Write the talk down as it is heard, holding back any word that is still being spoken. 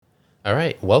All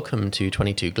right, welcome to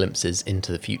 22 Glimpses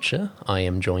into the Future. I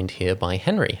am joined here by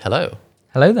Henry. Hello.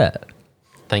 Hello there.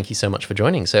 Thank you so much for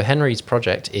joining. So Henry's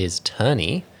project is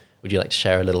Turnee. Would you like to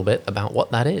share a little bit about what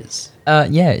that is?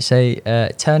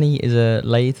 Turnee is a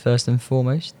lathe first and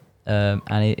foremost,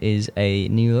 and it is a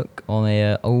new look on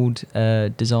a old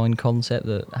design concept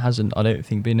that hasn't, I don't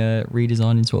think, been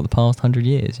redesigned in sort of the past 100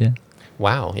 years. Yeah.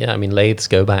 Wow, yeah, I mean, lathes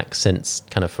go back since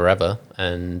kind of forever,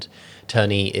 and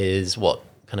Turnee is what,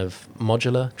 kind of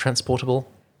modular, transportable?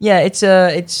 Yeah, it's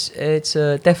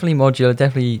definitely modular,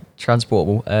 definitely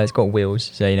transportable. It's got wheels,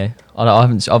 so I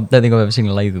don't think I've ever seen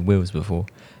a lathe with wheels before.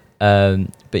 But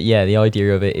yeah, the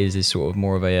idea of it is sort of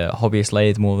more of a hobbyist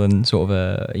lathe more than sort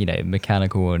of a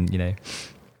mechanical and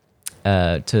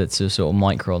to sort of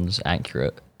microns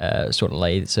accurate sort of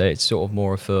lathe. So it's sort of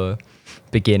more for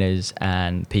beginners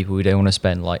and people who don't want to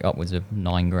spend like upwards of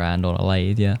 $9,000 on a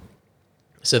lathe. Yeah.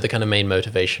 So the kind of main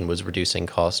motivation was reducing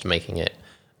cost, making it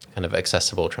kind of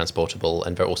accessible, transportable,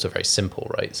 and also very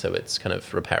simple, right? So it's kind of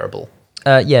repairable.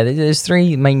 There's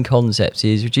three main concepts.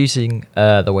 Is reducing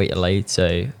the weight of lathe,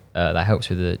 so that helps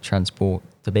with the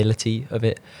transportability of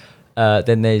it.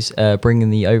 Then there's bringing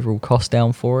the overall cost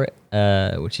down for it,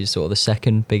 which is sort of the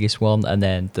second biggest one. And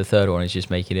then the third one is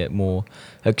just making it more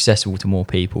accessible to more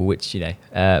people, which,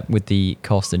 with the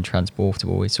cost and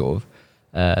transportable is sort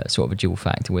of a dual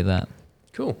factor with that.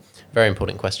 Cool. Very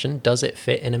important question. Does it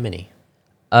fit in a Mini?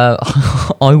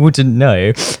 I wouldn't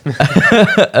know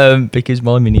because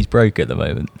my Mini's broke at the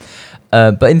moment.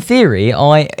 But in theory,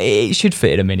 it should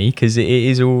fit in a Mini because it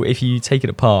is all, if you take it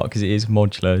apart, because it is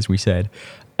modular, as we said,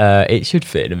 it should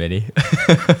fit in a Mini.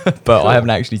 But cool. I haven't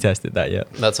actually tested that yet.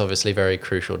 That's obviously very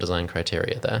crucial design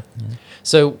criteria there. Yeah.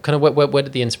 So kind of where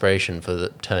did the inspiration for the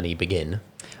Turnee begin?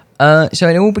 So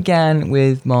it all began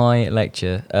with my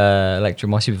lecturer,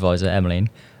 my supervisor, Emmeline.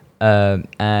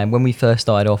 And when we first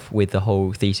started off with the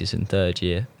whole thesis in third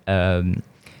year,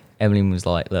 Emmeline was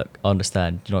like, look, I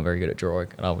understand you're not very good at drawing.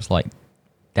 And I was like,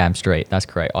 damn straight, that's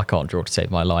great. I can't draw to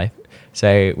save my life.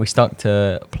 So we stuck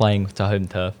to playing to home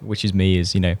turf, which is me,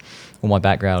 is, all my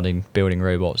background in building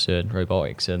robots and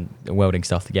robotics and welding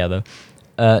stuff together.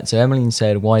 So Emmeline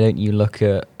said, why don't you look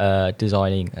at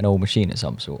designing an old machine of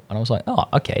some sort? And I was like, oh,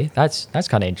 okay, that's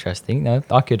kind of interesting. No,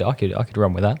 I could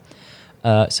run with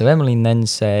that. So Emmeline then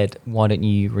said, why don't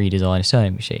you redesign a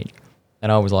sewing machine?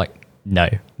 And I was like, no,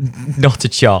 not a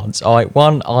chance. I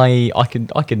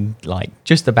can like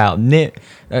just about knit,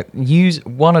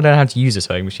 one, I don't know how to use a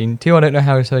sewing machine. Two, I don't know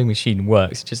how a sewing machine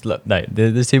works. Just look, no,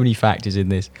 there's too many factors in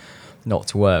this not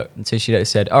to work. And so she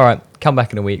said, all right, come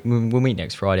back in a week. We'll meet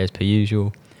next Friday as per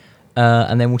usual.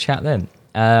 And then we'll chat then.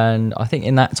 And I think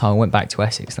in that time I went back to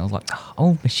Essex and I was like, oh,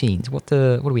 old machines, what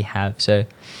do we have? So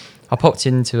I popped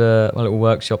into a little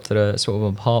workshop that I sort of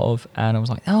I'm part of, and I was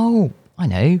like, oh, I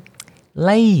know,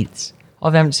 lathes.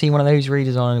 I haven't seen one of those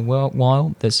redesigned in a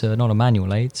while. That's not a manual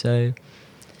lathe. So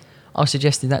I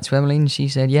suggested that to Emmeline. She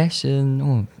said yes,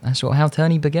 and that's sort of how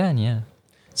Turnee began, yeah.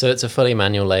 So it's a fully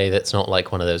manual lathe. It's not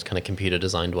like one of those kind of computer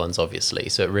designed ones, obviously.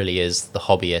 So it really is the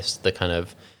hobbyist, the kind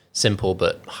of simple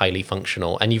but highly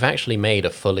functional. And you've actually made a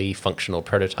fully functional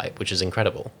prototype, which is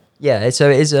incredible. Yeah, so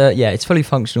it is. It's fully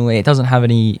functional. It doesn't have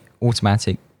any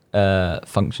automatic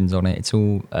functions on it. It's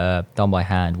all done by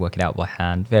hand, work it out by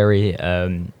hand. Very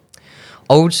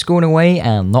old school in a way,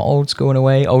 and not old school in a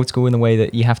way. Old school in the way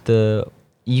that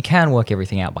you can work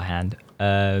everything out by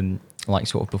hand. Like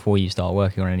sort of before you start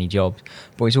working on any jobs,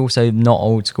 but it's also not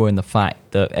old school in the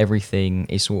fact that everything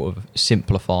is sort of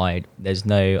simplified. There's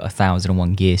no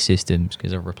 1001 gear systems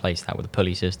because I've replaced that with a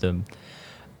pulley system,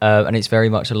 and it's very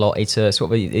much it's a sort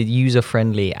of a user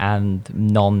friendly and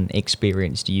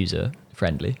non-experienced user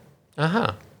friendly.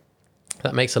 Aha,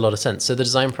 that makes a lot of sense. So the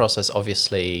design process,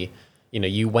 obviously,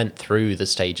 you went through the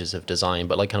stages of design,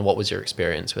 but like kind of what was your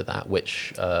experience with that?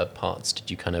 Which parts did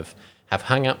you kind of have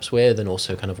hang-ups with, and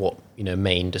also kind of what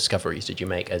main discoveries did you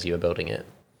make as you were building it?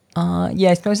 I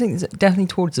think it's definitely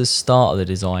towards the start of the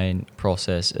design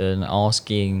process and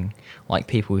asking like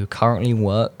people who currently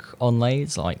work on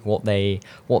lathes, like what their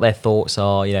thoughts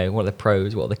are, what are the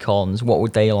pros, what are the cons, what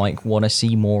would they like want to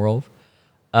see more of.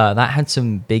 That had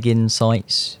some big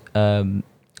insights to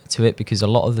it, because a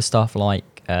lot of the stuff like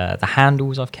the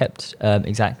handles I've kept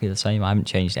exactly the same. I haven't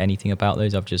changed anything about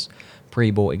those. I've just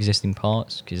pre-bought existing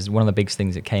parts, because one of the big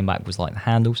things that came back was like the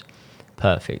handles.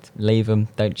 Perfect. Leave them,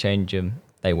 don't change them,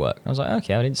 they work. I was like,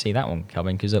 okay, I didn't see that one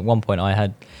coming, because at one point I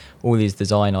had all these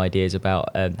design ideas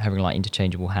about having like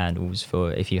interchangeable handles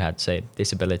for if you had, say,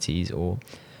 disabilities or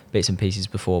bits and pieces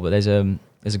before. But there's a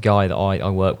guy that I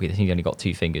work with, he's only got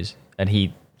 2 fingers, and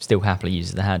he still happily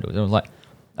uses the handles. And I was like,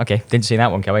 okay, didn't see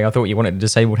that one coming. I thought you wanted a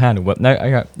disabled handle, but no,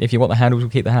 okay, if you want the handles, we'll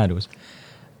keep the handles.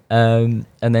 And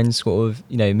then sort of,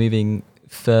 moving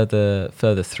further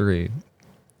through,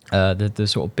 the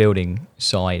sort of building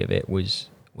side of it was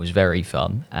very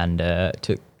fun, and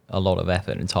took a lot of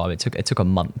effort and time. It took a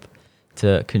month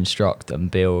to construct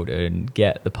and build and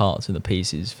get the parts and the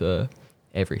pieces for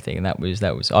everything, and that was.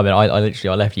 I mean, I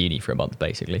literally left uni for a month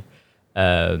basically.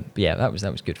 But yeah, that was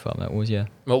good fun. That was, yeah.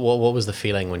 What was the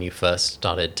feeling when you first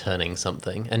started turning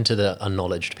something? And to the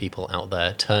unknowledged people out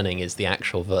there, turning is the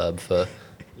actual verb for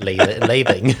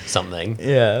lathing something.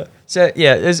 Yeah. So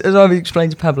yeah, as I've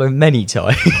explained to Pablo many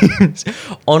times,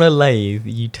 on a lathe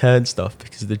you turn stuff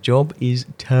because the job is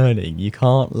turning. You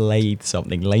can't lathe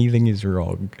something. Lathing is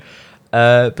wrong.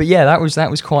 But yeah, that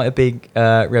was quite a big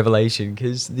revelation,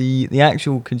 because the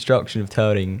actual construction of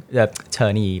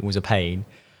Turnee was a pain.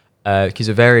 Because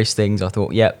of various things, I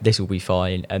thought, yeah, this will be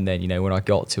fine. And then, when I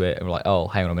got to it, I'm like, oh,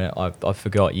 hang on a minute, I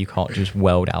forgot you can't just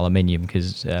weld aluminium,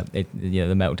 because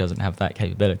the metal doesn't have that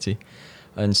capability.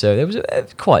 And so there was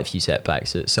quite a few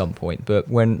setbacks at some point. But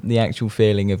when the actual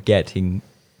feeling of getting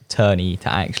Turnee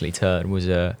to actually turn was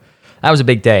that was a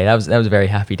big day. That was a very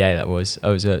happy day. I was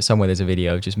somewhere. There's a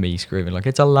video of just me screaming like,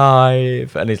 "It's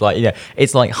alive!" And it's like,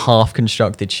 it's like half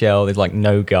constructed shell. There's like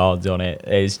no guards on it.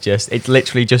 It's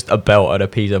literally just a belt and a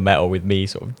piece of metal with me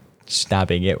sort of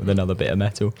stabbing it with another bit of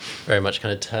metal. Very much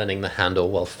kind of turning the handle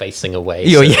while facing away.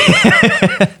 Yeah,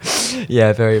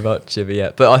 yeah, very much.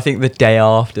 But I think the day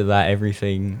after that,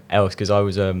 everything else, because I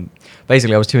was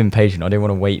basically I was too impatient. I didn't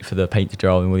want to wait for the paint to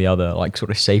dry and all the other like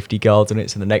sort of safety guards on it.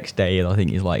 So the next day, I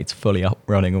think it's fully up,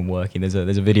 running and working. There's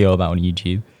a video of that on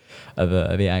YouTube of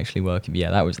it actually working. But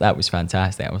yeah, that was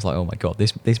fantastic. I was like, oh my god,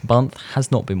 this month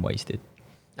has not been wasted.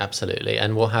 Absolutely.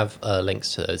 And we'll have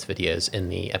links to those videos in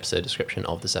the episode description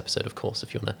of this episode, of course,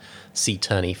 if you want to see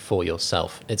Turnee for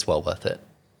yourself. It's well worth it.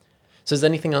 So is there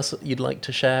anything else you'd like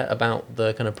to share about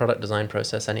the kind of product design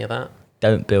process, any of that?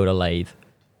 Don't build a lathe.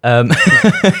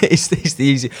 It's the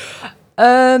easy.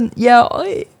 Yeah,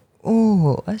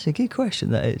 that's a good question,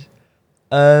 that is.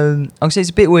 I'll say it's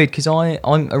a bit weird, because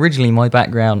I'm originally, my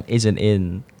background isn't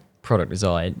in product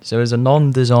design, so as a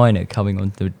non-designer coming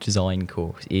on the design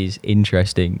course is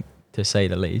interesting to say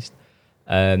the least,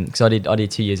 because I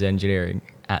did 2 years engineering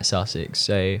at Sussex.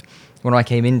 So when I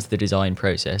came into the design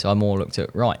process, I more looked at,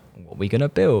 right, what are we going to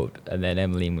build? And then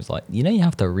Emmeline was like, you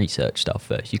have to research stuff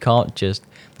first, you can't just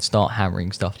start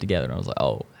hammering stuff together. And I was like,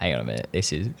 oh, hang on a minute,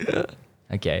 this is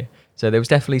okay. So there was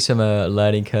definitely some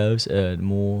learning curves,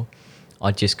 more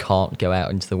I just can't go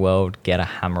out into the world, get a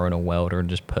hammer and a welder and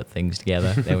just put things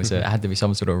together. There had to be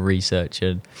some sort of research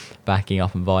and backing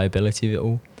up and viability of it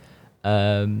all.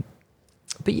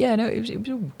 But yeah, no, it was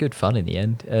all good fun in the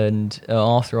end. And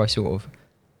after I sort of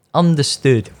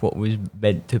understood what was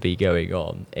meant to be going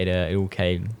on, it all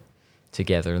came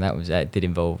together, and that did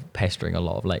involve pestering a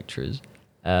lot of lecturers.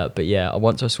 But yeah,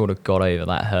 once I sort of got over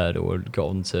that hurdle and got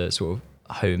onto sort of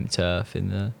home turf in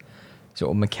the sort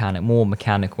of more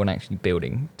mechanical and actually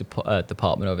building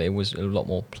department of it, was a lot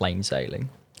more plain sailing.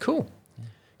 Cool.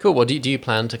 Well, do you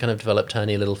plan to kind of develop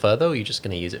Turnee a little further, or are you just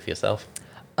going to use it for yourself?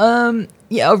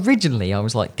 Yeah, originally I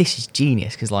was like, this is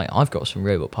genius, because like I've got some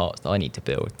robot parts that I need to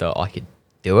build that I could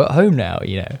do at home now,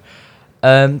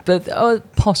 But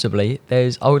possibly I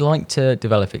would like to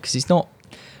develop it, because it's not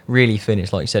really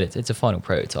finished. Like you said, it's a final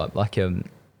prototype. Like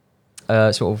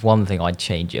sort of one thing I'd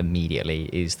change immediately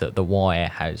is that the wire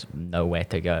has nowhere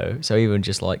to go. So even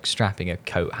just like strapping a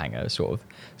coat hanger sort of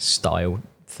style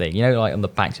thing, like on the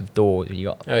backs of doors, you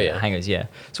got hangers,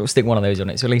 sort of stick one of those on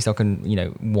it, so at least I can,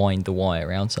 wind the wire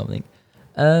around something.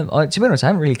 To be honest, I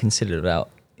haven't really considered about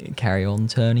carry on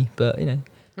Turnee, but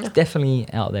it's definitely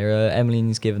out there.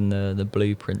 Emmeline's given the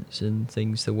blueprints and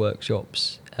things to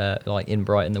workshops, like in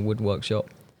Brighton, the wood workshop.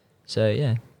 So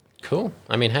yeah. Cool.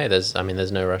 I mean, hey, there's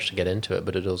no rush to get into it,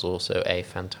 but it is also a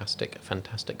fantastic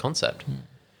concept.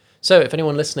 So if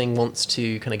anyone listening wants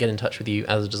to kind of get in touch with you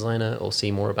as a designer or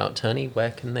see more about Turnee, where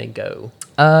can they go?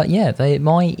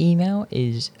 My email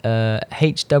is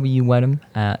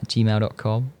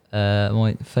hwwenham@gmail.com.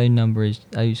 My phone number is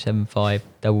 075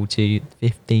 22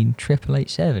 15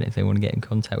 888 if they want to get in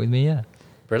contact with me,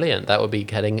 Brilliant. That would be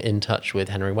getting in touch with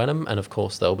Henry Wenham, and of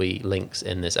course there'll be links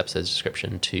in this episode's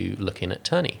description to looking at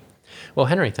Turnee. Well,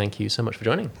 Henry, thank you so much for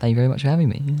joining. Thank you very much for having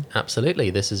me. Absolutely.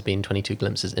 This has been 22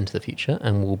 Glimpses into the Future,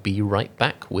 and we'll be right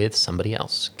back with somebody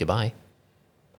else. Goodbye.